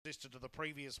sister to the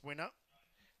previous winner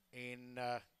in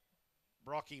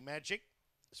Brocky Magic.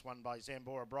 This one by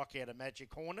Zambora Brocky out of Magic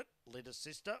Hornet, Litter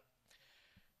Sister.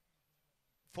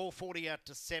 440 out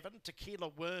to 7. Tequila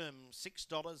Worm,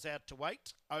 $6 out to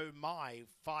 8. Oh My,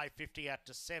 $5.50 out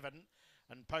to 7.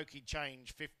 And Pokey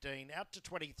Change, 15 out to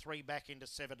 23, back into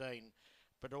 17.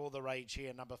 But all the rage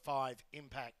here, number 5,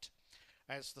 Impact.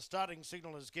 As the starting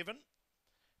signal is given,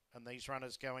 and these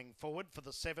runners going forward for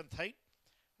the 7th heat,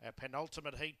 our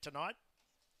penultimate heat tonight.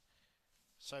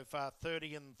 So far,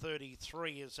 30 and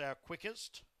 33 is our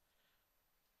quickest.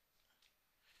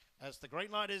 As the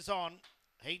green light is on,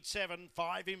 Heat 7,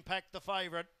 5 Impact the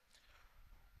favourite.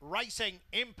 Racing,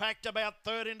 Impact about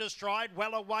third into stride.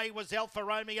 Well away was Alpha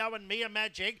Romeo and Mia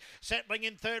Magic. Settling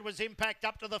in third was Impact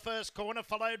up to the first corner,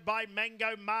 followed by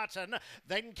Mango Martin.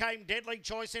 Then came Deadly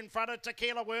Choice in front of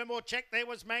Tequila Worm. Or check, there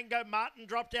was Mango Martin,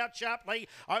 dropped out sharply.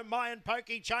 Oh My and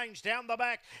Pokey Change down the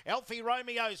back. Alfie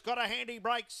Romeo's got a handy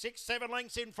break, 6-7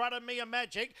 lengths in front of Mia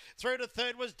Magic. Through to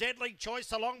third was Deadly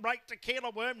Choice. A long break, Tequila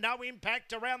Worm. No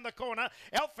Impact around the corner.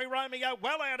 Alfie Romeo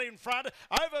well out in front.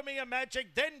 Over Mia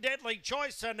Magic, then Deadly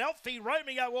Choice. And Alfie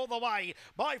Romeo all the way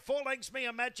by 4 lengths.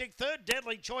 Mia Magic, third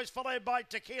Deadly Choice, followed by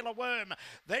Tequila Worm.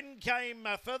 Then came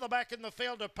further back in the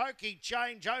field a Pokey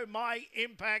Change, Oh My,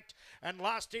 Impact, and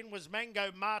last in was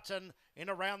Mango Martin in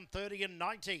around 30 and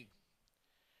 90.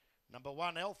 Number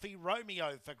 1, Alfie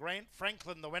Romeo for Grant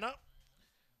Franklin, the winner.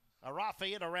 A rough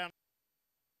at around